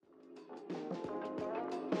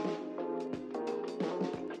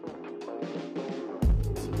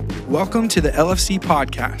Welcome to the LFC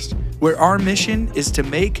podcast, where our mission is to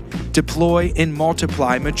make, deploy, and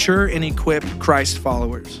multiply mature and equipped Christ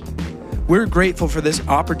followers. We're grateful for this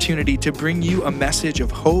opportunity to bring you a message of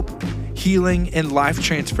hope, healing, and life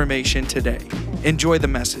transformation today. Enjoy the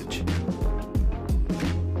message.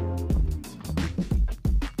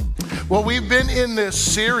 Well, we've been in this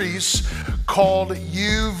series called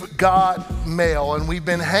You've Got Mail, and we've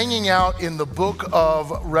been hanging out in the book of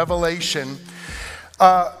Revelation.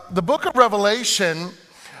 The book of Revelation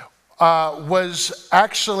was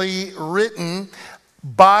actually written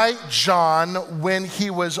by John when he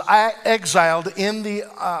was exiled in the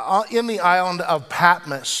island of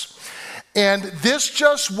Patmos. And this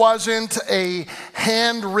just wasn't a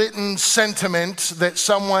handwritten sentiment that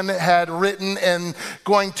someone had written and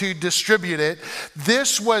going to distribute it.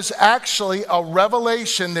 This was actually a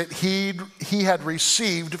revelation that he had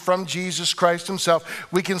received from Jesus Christ himself.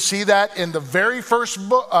 We can see that in the very first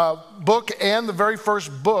book and the very first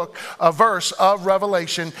verse of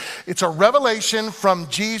Revelation. It's a revelation from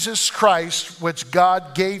Jesus Christ, which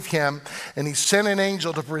God gave him, and he sent an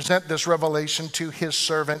angel to present this revelation to his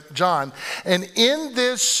servant John. And in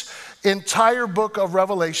this entire book of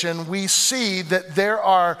Revelation, we see that there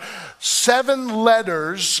are 7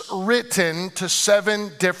 letters written to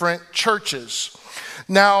 7 different churches.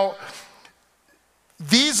 Now,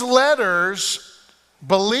 these letters,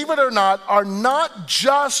 believe it or not, are not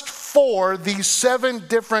just for these 7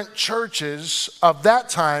 different churches of that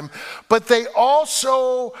time, but they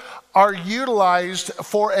also are utilized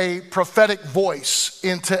for a prophetic voice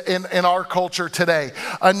in our culture today.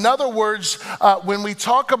 In other words, when we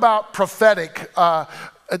talk about prophetic,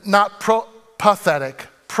 not pathetic,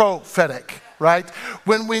 prophetic. Right?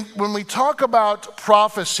 When we talk about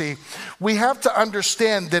prophecy, we have to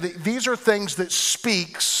understand that these are things that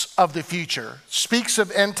speaks of the future, speaks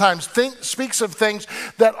of end times, speaks of things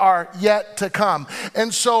that are yet to come.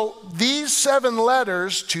 And so these 7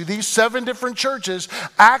 letters to these 7 different churches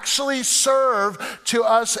actually serve to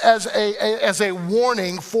us as a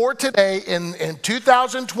warning for today in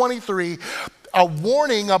 2023. A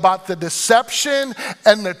warning about the deception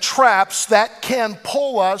and the traps that can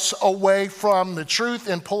pull us away from the truth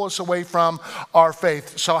and pull us away from our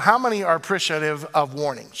faith. So how many are appreciative of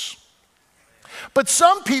warnings? But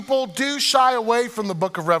some people do shy away from the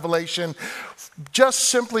book of Revelation just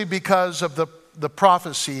simply because of the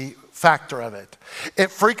prophecy factor of it. It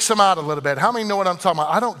freaks them out a little bit. How many know what I'm talking about?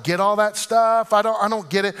 I don't get all that stuff. I don't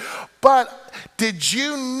get it. But did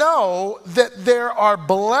you know that there are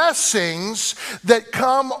blessings that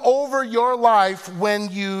come over your life when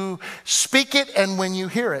you speak it and when you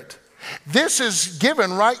hear it? This is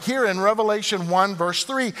given right here in Revelation 1 verse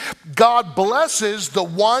 3. God blesses the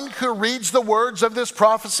one who reads the words of this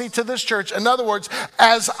prophecy to this church. In other words,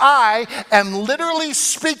 as I am literally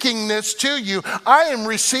speaking this to you, I am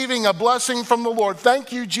receiving a blessing from the Lord.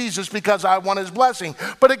 Thank you, Jesus, because I want his blessing.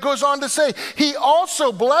 But it goes on to say, he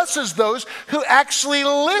also blesses those who actually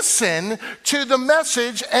listen to the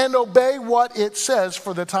message and obey what it says,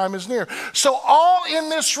 for the time is near. So all in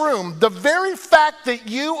this room, the very fact that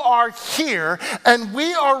you are here and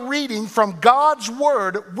we are reading from God's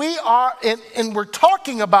word, we are and we're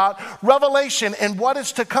talking about Revelation and what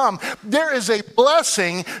is to come. There is a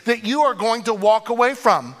blessing that you are going to walk away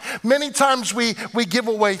from. Many times we give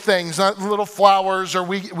away things, little flowers, or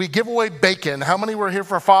we give away bacon. How many were here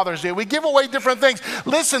for Father's Day? We give away different things.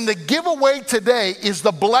 Listen, the giveaway today is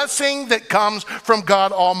the blessing that comes from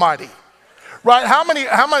God Almighty. Right? How many,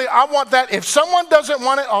 I want that. If someone doesn't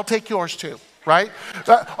want it, I'll take yours too. Right?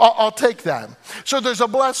 I'll take that. So there's a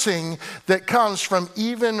blessing that comes from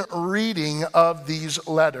even reading of these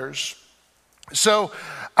letters. So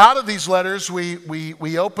out of these letters,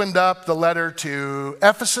 we opened up the letter to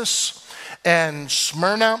Ephesus and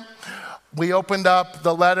Smyrna. We opened up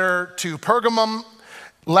the letter to Pergamum.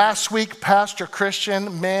 Last week, Pastor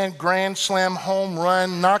Christian, man, grand slam, home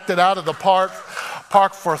run, knocked it out of the park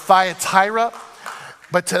for Thyatira.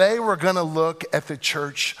 But today we're going to look at the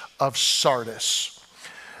church of Sardis.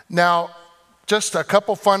 Now, just a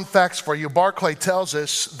couple fun facts for you. Barclay tells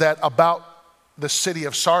us that about the city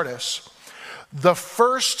of Sardis, the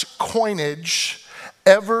first coinage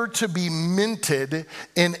ever to be minted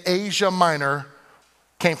in Asia Minor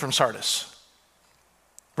came from Sardis.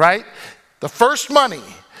 Right? The first money.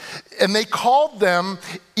 And they called them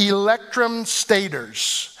electrum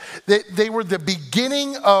staters. They were the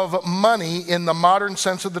beginning of money in the modern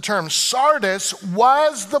sense of the term. Sardis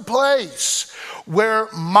was the place where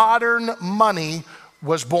modern money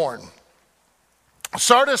was born.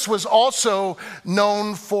 Sardis was also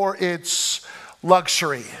known for its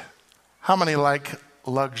luxury. How many like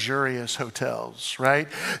luxurious hotels, right?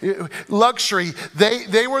 Luxury,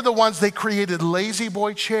 they were the ones, they created lazy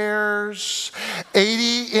boy chairs,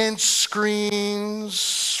 80-inch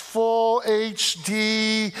screens, full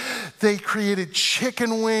HD. They created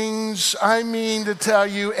chicken wings, I mean to tell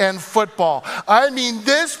you, and football. I mean,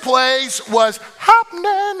 this place was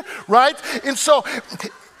happening, right? And so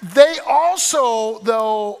they also,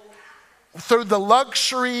 though, through the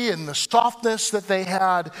luxury and the softness that they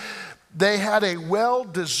had a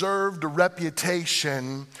well-deserved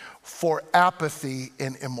reputation for apathy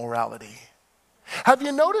and immorality. Have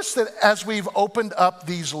you noticed that as we've opened up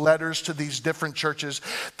these letters to these different churches,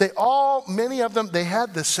 many of them, they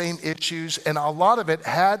had the same issues, and a lot of it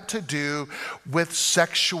had to do with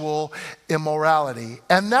sexual immorality.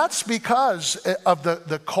 And that's because of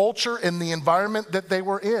the culture and the environment that they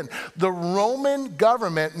were in. The Roman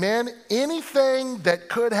government, man, anything that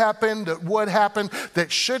could happen, that would happen,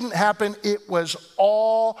 that shouldn't happen, it was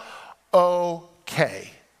all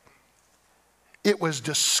okay. It was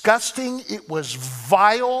disgusting. It was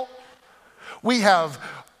vile. We have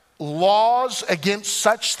laws against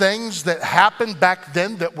such things that happened back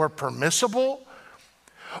then that were permissible.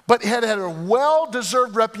 But it had a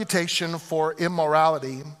well-deserved reputation for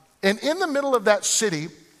immorality. And in the middle of that city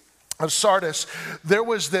of Sardis, there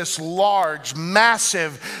was this large,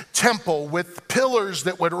 massive temple with pillars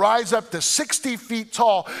that would rise up to 60 feet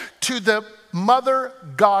tall to the mother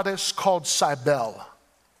goddess called Cybele.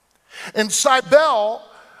 And Cybele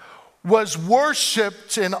was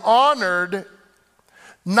worshiped and honored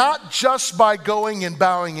not just by going and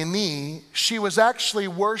bowing a knee. She was actually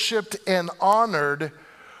worshiped and honored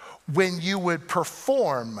when you would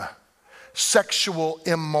perform sexual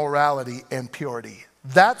immorality and purity.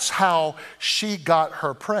 That's how she got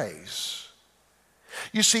her praise.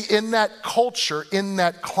 You see, in that culture, in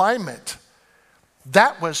that climate,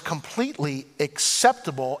 that was completely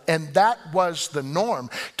acceptable, and that was the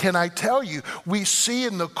norm. Can I tell you, we see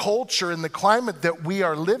in the culture, in the climate that we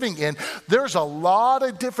are living in, there's a lot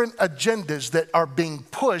of different agendas that are being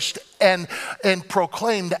pushed and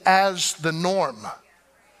proclaimed as the norm.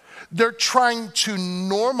 They're trying to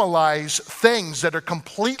normalize things that are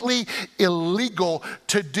completely illegal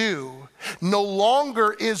to do. No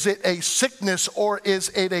longer is it a sickness or is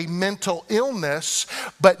it a mental illness,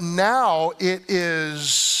 but now it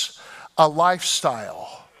is a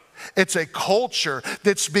lifestyle. It's a culture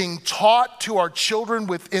that's being taught to our children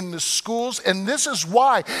within the schools. And this is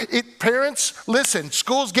why parents, listen,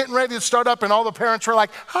 school's getting ready to start up and all the parents are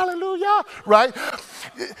like, hallelujah, right?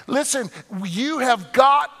 Listen, you have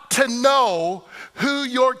got to know who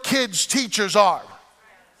your kids' teachers are.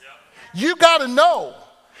 You got to know.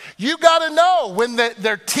 You got to know when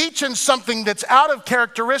they're teaching something that's out of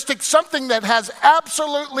characteristic, something that has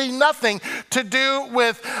absolutely nothing to do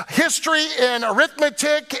with history and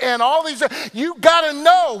arithmetic and all these. You got to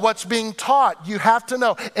know what's being taught. You have to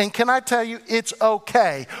know. And can I tell you, it's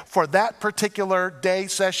okay for that particular day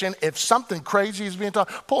session. If something crazy is being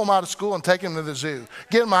taught, pull them out of school and take them to the zoo.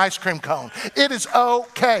 Get them an ice cream cone. It is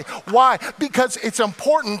okay. Why? Because it's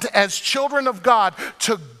important as children of God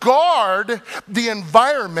to guard the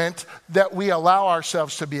environment that we allow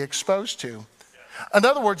ourselves to be exposed to. In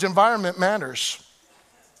other words, environment matters.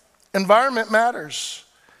 Environment matters.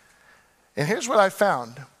 And here's what I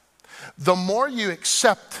found. The more you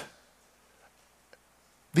accept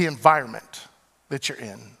the environment that you're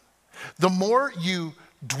in, the more you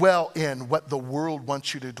dwell in what the world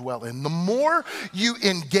wants you to dwell in, the more you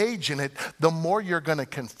engage in it, the more you're going to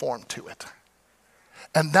conform to it.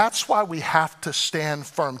 And that's why we have to stand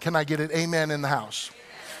firm. Can I get an amen in the house?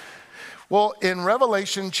 Well, in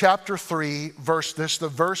Revelation chapter 3, verse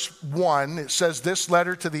 1, it says, this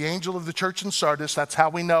letter to the angel of the church in Sardis, that's how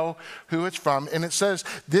we know who it's from. And it says,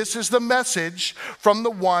 this is the message from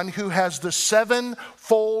the one who has the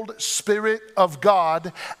sevenfold Spirit of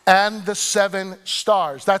God and the 7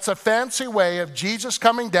 stars. That's a fancy way of Jesus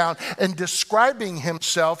coming down and describing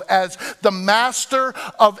himself as the master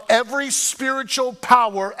of every spiritual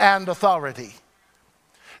power and authority.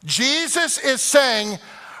 Jesus is saying,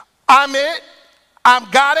 I'm it.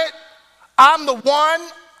 I've got it. I'm the one.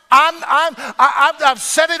 I've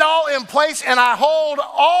set it all in place, and I hold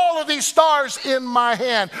all of these stars in my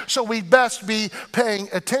hand. So we best be paying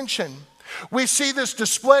attention. We see this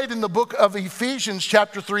displayed in the book of Ephesians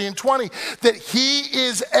chapter 3 and 20, that he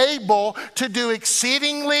is able to do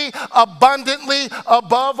exceedingly abundantly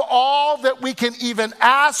above all that we can even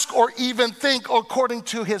ask or even think, according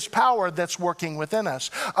to his power that's working within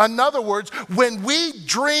us. In other words, when we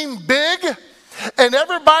dream big and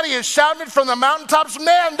everybody is shouting it from the mountaintops,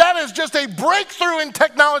 man, that is just a breakthrough in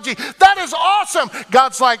technology. That is awesome.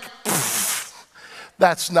 God's like,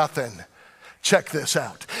 That's nothing. Check this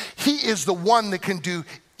out. He is the one that can do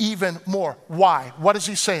even more. Why? What is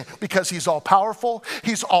he saying? Because he's all powerful,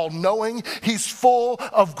 he's all knowing, he's full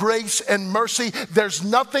of grace and mercy. There's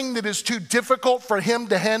nothing that is too difficult for him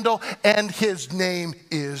to handle, and his name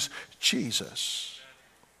is Jesus.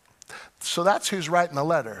 So that's who's writing the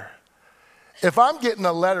letter. If I'm getting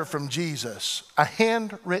a letter from Jesus, a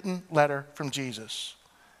handwritten letter from Jesus,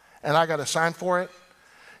 and I got to sign for it,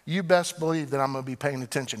 you best believe that I'm going to be paying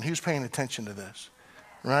attention. Who's paying attention to this?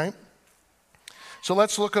 Right? So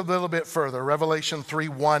let's look a little bit further. Revelation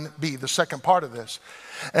 3:1b, the second part of this.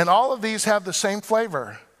 And all of these have the same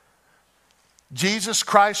flavor. Jesus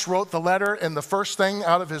Christ wrote the letter, and the first thing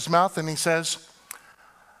out of his mouth, and he says,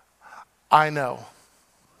 I know.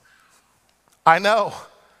 I know.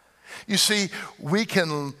 You see, we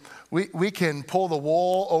can pull the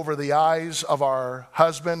wool over the eyes of our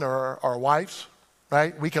husband or our wives.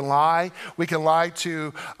 Right? We can lie. We can lie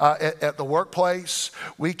to at the workplace.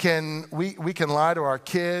 We can lie to our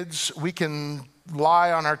kids. We can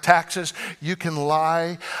lie on our taxes. You can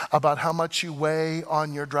lie about how much you weigh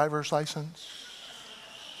on your driver's license.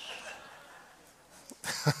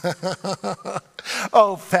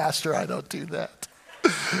 Oh, Pastor, I don't do that.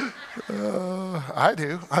 I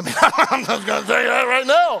do. I mean, I'm just going to tell you that right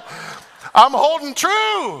now. I'm holding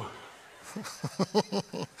true.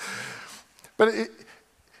 But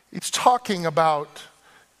it's talking about,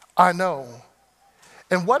 I know.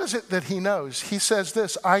 And what is it that he knows? He says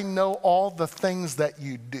this, I know all the things that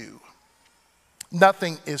you do.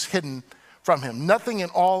 Nothing is hidden from him. Nothing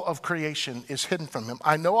in all of creation is hidden from him.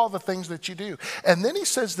 I know all the things that you do. And then he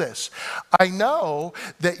says this, I know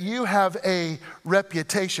that you have a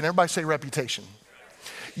reputation. Everybody say reputation.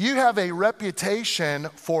 You have a reputation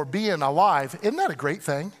for being alive. Isn't that a great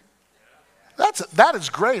thing? That is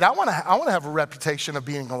great. I want to have a reputation of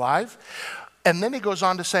being alive. And then he goes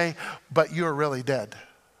on to say, but you're really dead.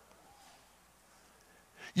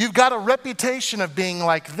 You've got a reputation of being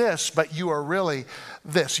like this, but you are really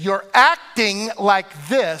this. You're acting like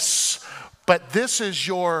this, but this is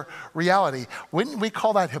your reality. Wouldn't we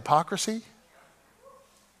call that hypocrisy?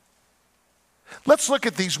 Let's look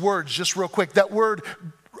at these words just real quick. That word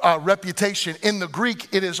reputation, in the Greek,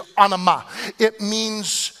 it is onoma. It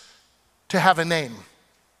means to have a name.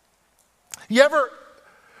 You ever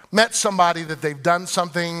met somebody that they've done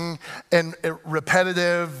something and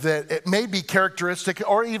repetitive that it may be characteristic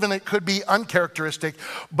or even it could be uncharacteristic,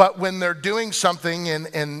 but when they're doing something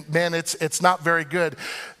and man, it's not very good,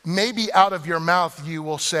 maybe out of your mouth you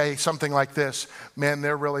will say something like this, man,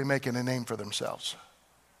 they're really making a name for themselves.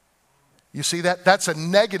 You see that? That's a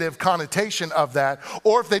negative connotation of that.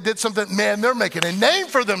 Or if they did something, man, they're making a name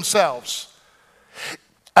for themselves.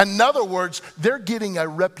 In other words, they're getting a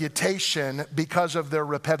reputation because of their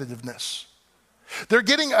repetitiveness. They're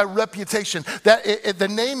getting a reputation. That the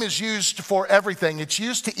name is used for everything. It's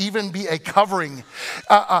used to even be a covering,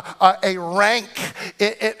 a rank.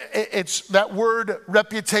 It's that word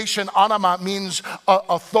reputation, onoma, means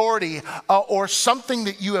authority or something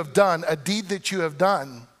that you have done, a deed that you have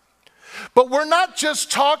done. But we're not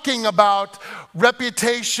just talking about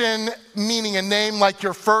reputation meaning a name like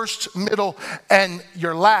your first, middle, and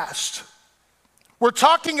your last. We're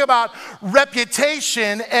talking about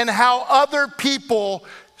reputation and how other people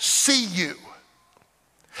see you.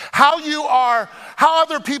 How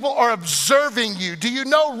other people are observing you. Do you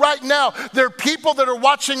know right now there are people that are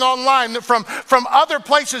watching online from other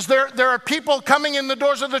places. There are people coming in the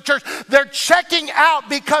doors of the church. They're checking out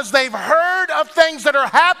because they've heard of things that are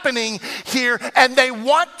happening here and they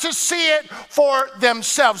want to see it for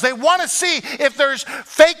themselves. They want to see if there's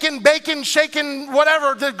faking, bacon, shaking,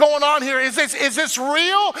 whatever that's going on here. Is this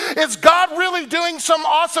real? Is God really doing some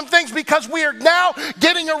awesome things? Because we are now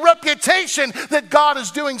getting a reputation that God is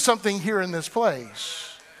doing something here in this place.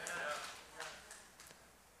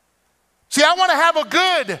 See, I want to have a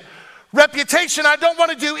good reputation. I don't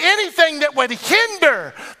want to do anything that would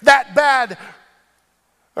hinder that bad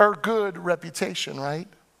or good reputation, right?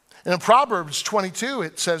 And in Proverbs 22,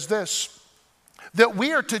 it says this, that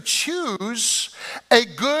we are to choose a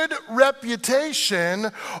good reputation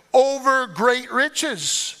over great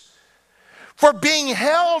riches. For being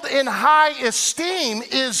held in high esteem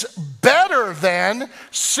is better than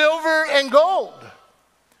silver and gold.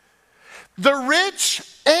 The rich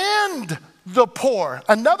and the poor.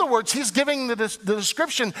 In other words, he's giving the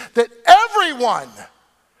description that everyone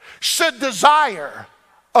should desire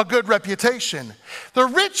a good reputation. The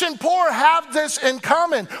rich and poor have this in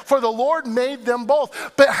common, for the Lord made them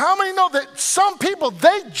both. But how many know that some people,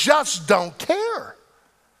 they just don't care?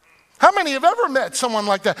 How many have ever met someone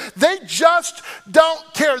like that? They just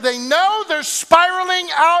don't care. They know they're spiraling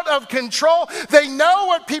out of control. They know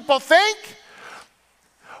what people think,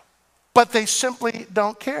 but they simply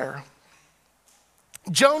don't care.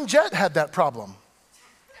 Joan Jett had that problem.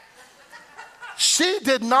 She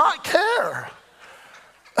did not care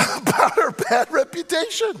about her bad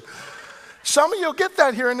reputation. Some of you will get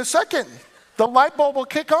that here in a second. The light bulb will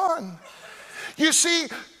kick on. You see,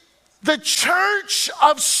 the church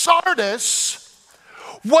of Sardis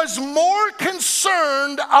was more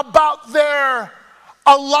concerned about their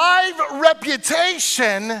alive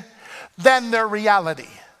reputation than their reality.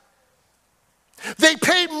 They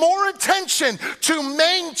paid more attention to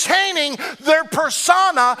maintaining their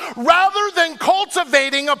persona rather than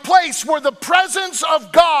cultivating a place where the presence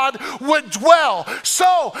of God would dwell.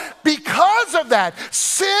 So, because of that,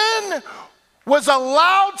 sin was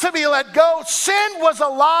allowed to be let go. Sin was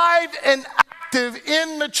alive and active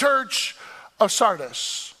in the church of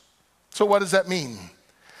Sardis. So what does that mean?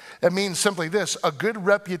 It means simply this: a good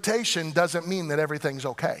reputation doesn't mean that everything's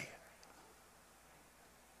okay.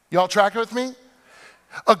 Y'all tracking with me?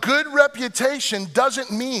 A good reputation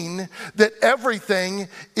doesn't mean that everything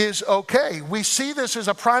is okay. We see this as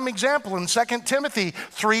a prime example in 2 Timothy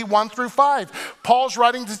 3:1-5. Paul's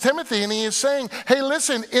writing to Timothy and he is saying, hey,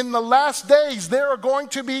 listen, in the last days there are going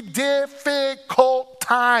to be difficult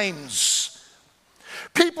times.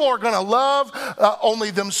 People are going to love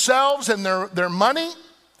only themselves and their money.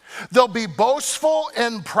 They'll be boastful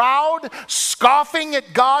and proud, scoffing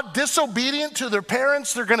at God, disobedient to their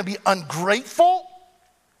parents. They're going to be ungrateful.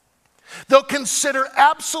 They'll consider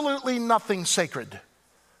absolutely nothing sacred.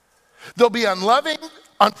 They'll be unloving,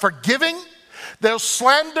 unforgiving. They'll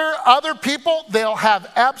slander other people. They'll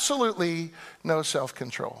have absolutely no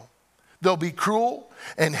self-control. They'll be cruel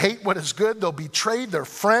and hate what is good. They'll betray their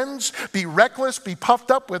friends, be reckless, be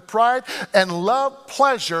puffed up with pride, and love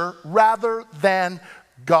pleasure rather than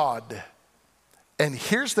God. And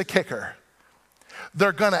here's the kicker.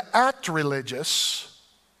 They're going to act religious,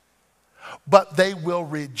 but they will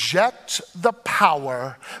reject the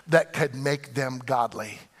power that could make them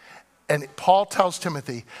godly. And Paul tells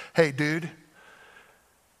Timothy, hey, dude,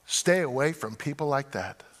 stay away from people like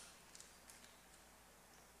that.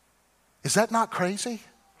 Is that not crazy?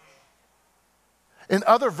 In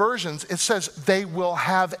other versions, it says they will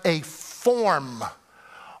have a form.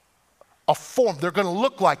 A form. They're going to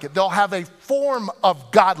look like it. They'll have a form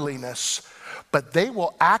of godliness, but they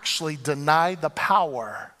will actually deny the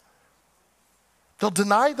power. They'll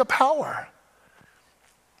deny the power.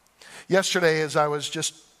 Yesterday, as I was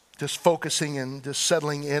just focusing and just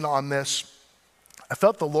settling in on this, I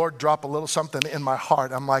felt the Lord drop a little something in my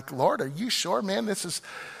heart. I'm like, Lord, are you sure, man? This is...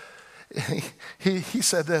 He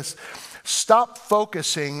said this: stop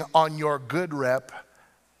focusing on your good rep.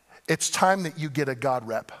 It's time that you get a God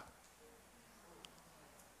rep.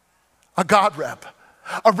 A God rep.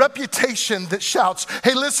 A reputation that shouts,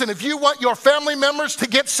 hey, listen, if you want your family members to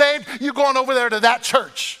get saved, you're going over there to that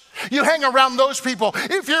church. You hang around those people.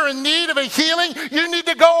 If you're in need of a healing, you need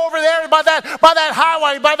to go over there by that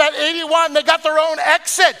highway, by that 81. They got their own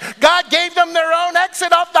exit. God gave them their own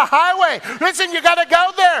exit off the highway. Listen, you got to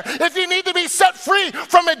go there. If you need to be set free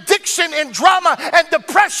from addiction and drama and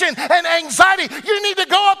depression and anxiety, you need to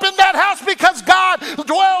go up in that house because God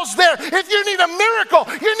dwells there. If you need a miracle,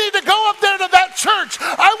 you need to go up there to that church.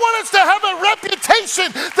 I want us to have a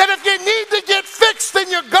reputation that if you need to get fixed,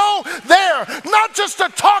 then you go there. Not just to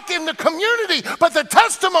talk in the community, but the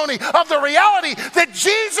testimony of the reality that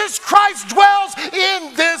Jesus Christ dwells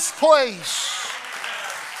in this place.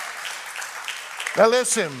 Now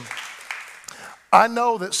listen, I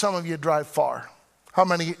know that some of you drive far. How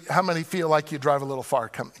many feel like you drive a little far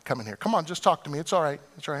coming here? Come on, just talk to me. It's all right.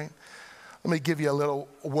 It's all right. Let me give you a little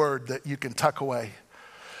word that you can tuck away.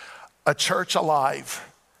 A church alive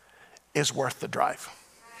is worth the drive.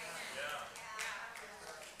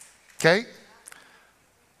 Okay?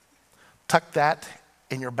 Tuck that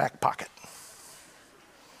in your back pocket.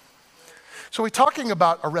 So we're talking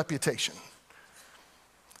about a reputation.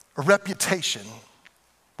 A reputation,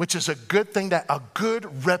 which is a good thing, that a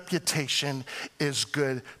good reputation is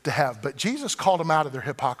good to have. But Jesus called them out of their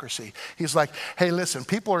hypocrisy. He's like, hey, listen,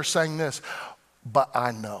 people are saying this, but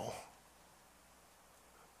I know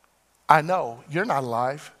you're not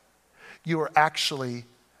alive. You are actually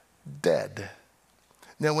dead.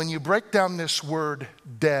 Now, when you break down this word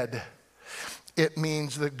dead, it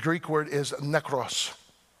means, the Greek word is nekros.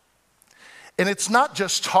 And it's not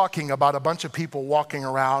just talking about a bunch of people walking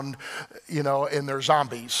around, and they're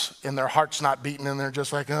zombies and their heart's not beating and they're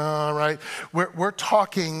just like, oh, right. We're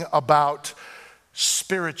talking about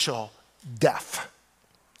spiritual death.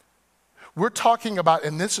 We're talking about,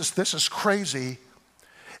 and this is crazy.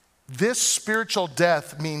 This spiritual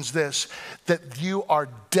death means this, that you are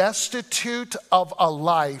destitute of a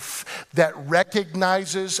life that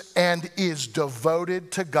recognizes and is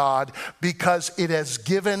devoted to God because it has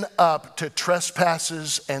given up to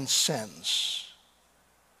trespasses and sins.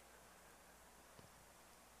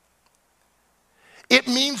 It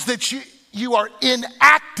means that you are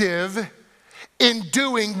inactive in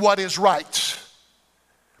doing what is right.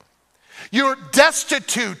 You're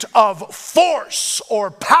destitute of force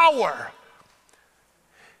or power.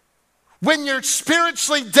 When you're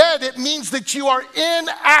spiritually dead, it means that you are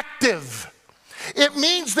inactive. It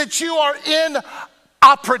means that you are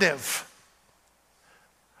inoperative.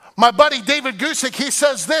 My buddy David Gusick, he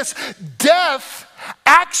says this, death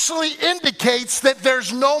actually indicates that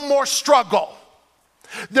there's no more struggle.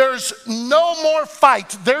 There's no more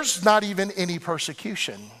fight. There's not even any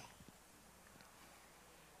persecution.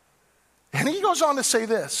 And he goes on to say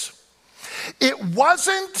this. It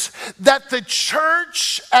wasn't that the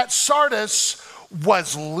church at Sardis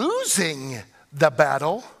was losing the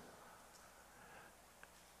battle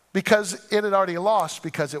because it had already lost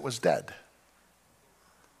because it was dead.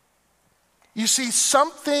 You see,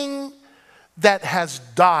 something that has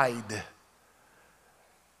died,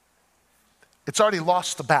 it's already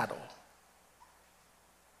lost the battle.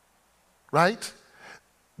 Right?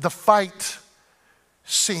 The fight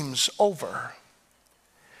seems over.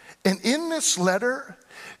 And in this letter,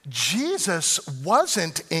 Jesus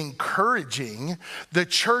wasn't encouraging the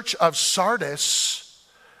church of Sardis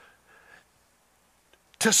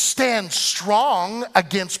to stand strong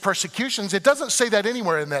against persecutions. It doesn't say that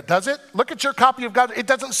anywhere in that, does it? Look at your copy of God. It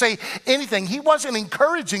doesn't say anything. He wasn't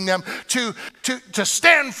encouraging them to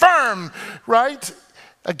stand firm, right,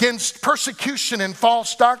 against persecution and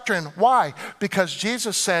false doctrine. Why? Because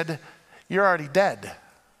Jesus said, you're already dead.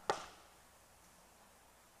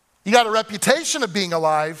 You got a reputation of being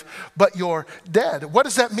alive, but you're dead. What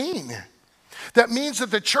does that mean? That means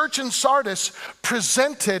that the church in Sardis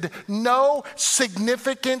presented no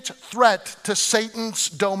significant threat to Satan's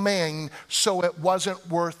domain, so it wasn't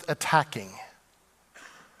worth attacking.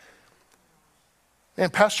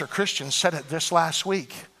 And Pastor Christian said it this last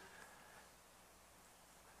week.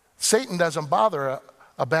 Satan doesn't bother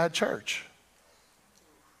a bad church.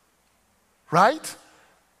 Right?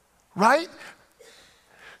 Right?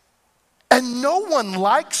 And no one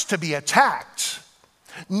likes to be attacked.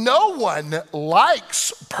 No one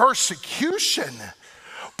likes persecution.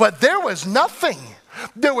 But there was nothing.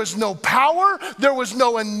 There was no power. There was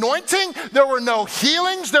no anointing. There were no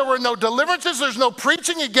healings. There were no deliverances. There's no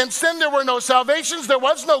preaching against them. There were no salvations. There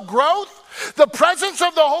was no growth. The presence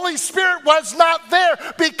of the Holy Spirit was not there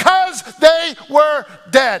because they were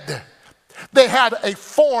dead. They had a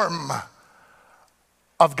form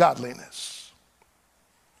of godliness.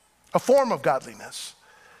 A form of godliness.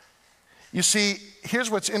 You see, here's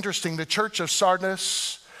what's interesting. The church of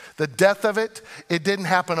Sardis, the death of it, it didn't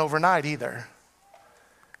happen overnight either.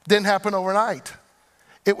 Didn't happen overnight.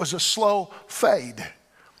 It was a slow fade.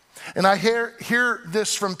 And I hear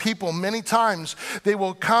this from people many times. They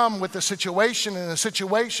will come with a situation,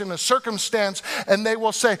 a circumstance, and they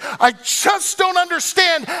will say, I just don't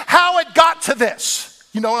understand how it got to this.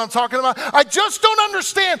 You know what I'm talking about? I just don't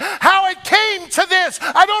understand how it came to this.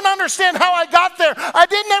 I don't understand how I got there. I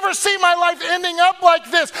didn't ever see my life ending up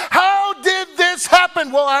like this. How did this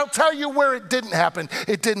happen? Well, I'll tell you where it didn't happen.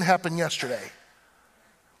 It didn't happen yesterday.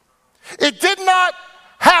 It did not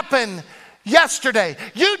happen yesterday.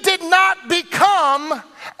 You did not become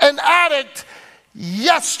an addict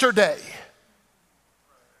yesterday.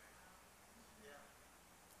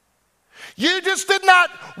 You just did not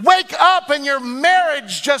wake up and your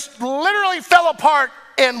marriage just literally fell apart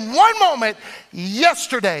in one moment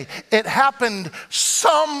yesterday. It happened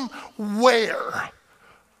somewhere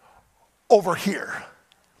over here.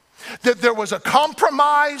 That there was a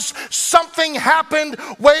compromise, something happened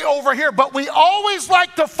way over here. But we always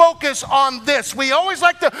like to focus on this. We always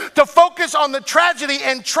like to focus on the tragedy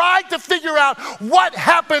and try to figure out what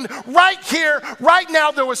happened right here, right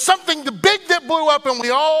now. There was something big that blew up, and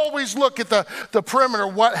we always look at the perimeter,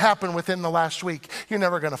 what happened within the last week. You're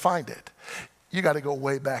never going to find it. You got to go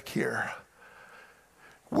way back here.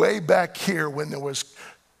 Way back here when there was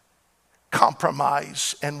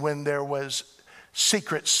compromise and when there was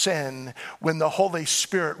secret sin, when the Holy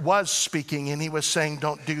Spirit was speaking and he was saying,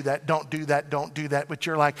 don't do that, don't do that, don't do that. But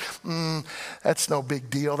you're like, that's no big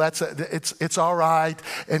deal. It's all right.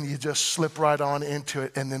 And you just slip right on into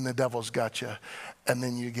it. And then the devil's got you. And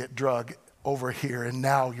then you get drug over here. And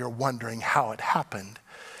now you're wondering how it happened.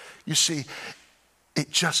 You see,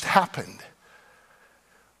 it just happened.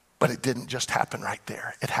 But it didn't just happen right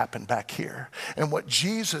there. It happened back here. And what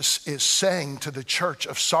Jesus is saying to the church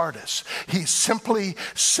of Sardis, he's simply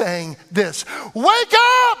saying this: wake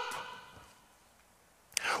up!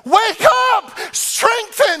 Wake up!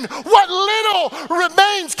 Strengthen what little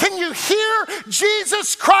remains. Can you hear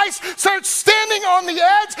Jesus Christ start standing on the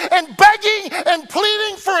edge and begging and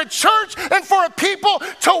pleading for a church and for a people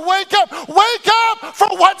to wake up? Wake up, for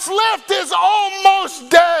what's left is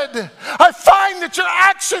almost dead. I find that your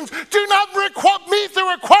actions do not meet the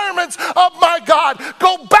requirements of my God.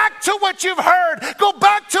 Go back to what you've heard. Go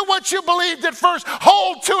back to what you believed at first.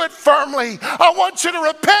 Hold to it firmly. I want you to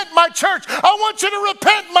repent, my church. I want you to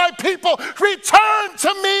repent, my people. Return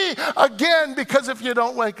to me again, because if you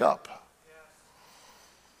don't wake up,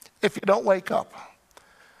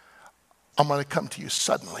 I'm going to come to you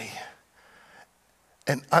suddenly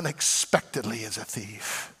and unexpectedly as a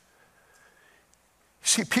thief.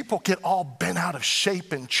 See, people get all bent out of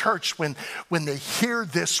shape in church when they hear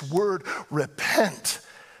this word repent.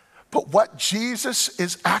 But what Jesus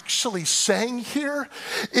is actually saying here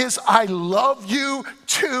is, I love you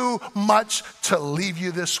too much to leave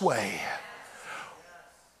you this way.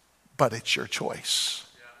 But it's your choice.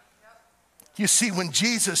 You see, when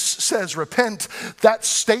Jesus says repent, that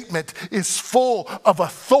statement is full of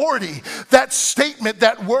authority. That statement,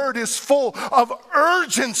 that word is full of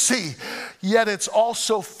urgency. Yet it's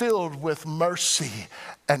also filled with mercy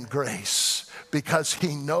and grace, because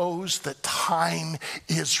he knows that time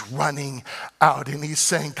is running out. And he's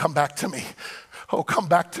saying, come back to me. Oh, come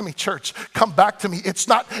back to me, church. Come back to me. It's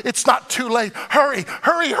not too late. Hurry,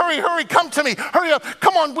 come to me. Hurry up.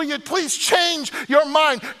 Come on, will you please change your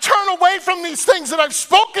mind? Turn away from these things that I've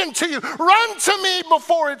spoken to you. Run to me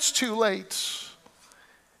before it's too late.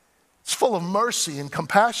 It's full of mercy and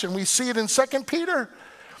compassion. We see it in 2 Peter.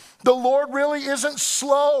 The Lord really isn't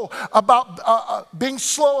slow about being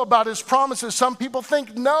slow about his promises. Some people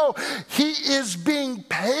think, no, he is being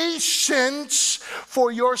patient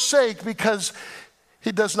for your sake, because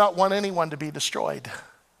he does not want anyone to be destroyed,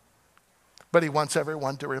 but he wants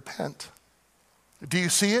everyone to repent. Do you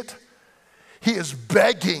see it? He is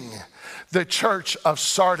begging the church of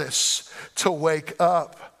Sardis to wake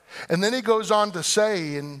up. And then he goes on to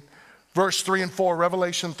say in verse 3 and 4,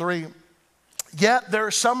 Revelation 3, yet there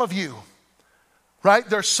are some of you, right?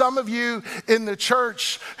 There's some of you in the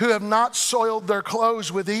church who have not soiled their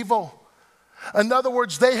clothes with evil. In other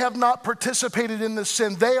words, they have not participated in the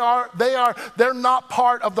sin. They're not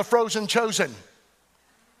part of the frozen chosen.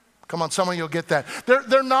 Come on, some of you will get that.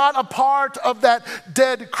 They're not a part of that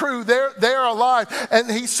dead crew. They're alive. And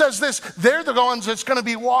he says this, they're the ones that's going to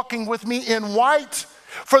be walking with me in white,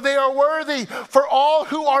 for they are worthy. For all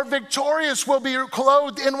who are victorious will be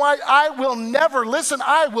clothed in white. I will never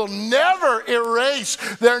erase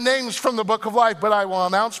their names from the book of life, but I will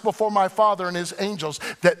announce before my Father and his angels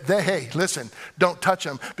that they, listen, don't touch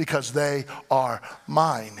them, because they are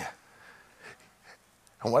mine.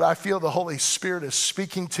 And what I feel the Holy Spirit is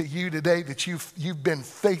speaking to you today, that you've been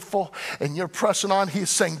faithful and you're pressing on.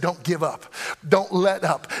 He's saying, don't give up. Don't let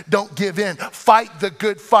up. Don't give in. Fight the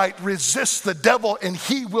good fight. Resist the devil and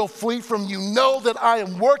he will flee from you. Know that I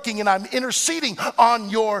am working and I'm interceding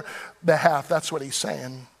on your behalf. That's what he's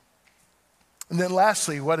saying. And then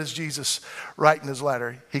lastly, what does Jesus write in his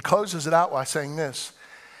letter? He closes it out by saying this: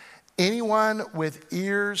 anyone with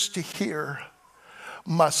ears to hear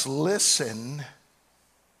must listen.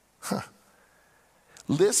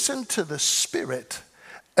 Listen to the Spirit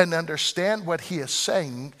and understand what he is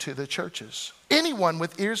saying to the churches. Anyone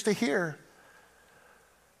with ears to hear.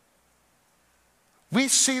 We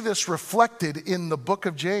see this reflected in the book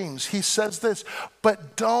of James. He says this,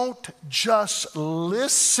 but don't just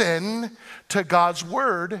listen to God's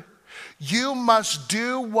word. You must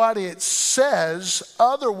do what it says.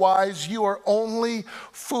 Otherwise, you are only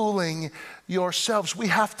fooling yourselves. We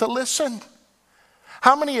have to listen.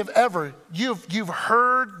 How many have ever, you've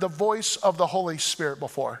heard the voice of the Holy Spirit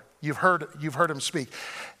before? You've heard him speak.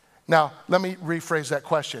 Now, let me rephrase that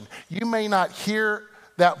question. You may not hear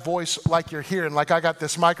that voice like you're hearing, like I got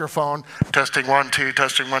this microphone, testing 1 2,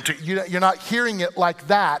 testing 1 2. You're not hearing it like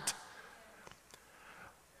that.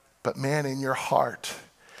 But man, in your heart,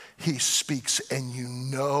 he speaks and you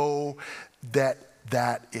know that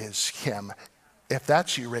that is him. If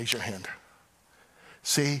that's you, raise your hand.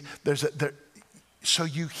 See, so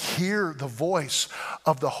you hear the voice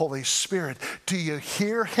of the Holy Spirit. Do you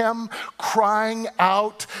hear him crying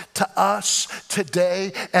out to us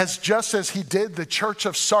today, as just as he did the church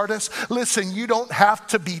of Sardis? Listen, you don't have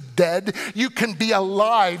to be dead. You can be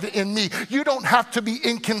alive in me. You don't have to be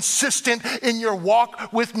inconsistent in your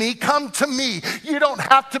walk with me. Come to me. You don't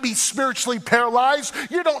have to be spiritually paralyzed.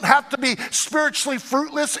 You don't have to be spiritually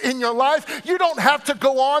fruitless in your life. You don't have to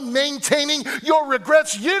go on maintaining your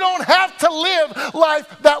regrets. You don't have to live life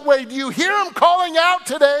that way. Do you hear him calling out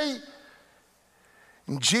today?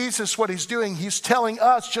 And Jesus, what he's doing, he's telling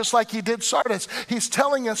us, just like he did Sardis, he's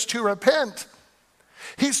telling us to repent.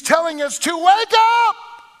 He's telling us to wake up.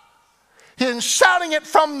 He's shouting it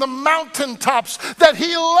from the mountaintops that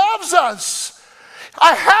he loves us.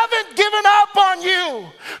 I haven't given up on you,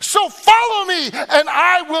 so follow me and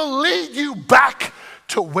I will lead you back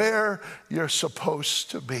to where you're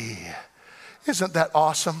supposed to be. Isn't that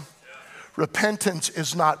awesome? Repentance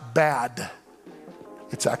is not bad.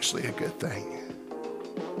 It's actually a good thing.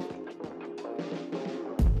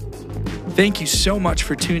 Thank you so much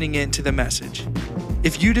for tuning in to the message.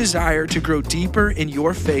 If you desire to grow deeper in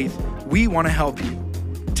your faith, we want to help you.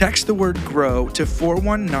 Text the word GROW to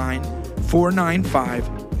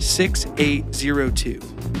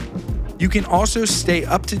 419-495-6802. You can also stay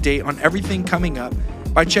up to date on everything coming up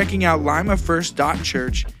by checking out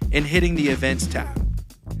limafirst.church and hitting the events tab.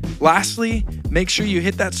 Lastly, make sure you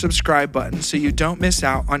hit that subscribe button so you don't miss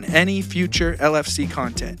out on any future LFC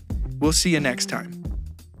content. We'll see you next time.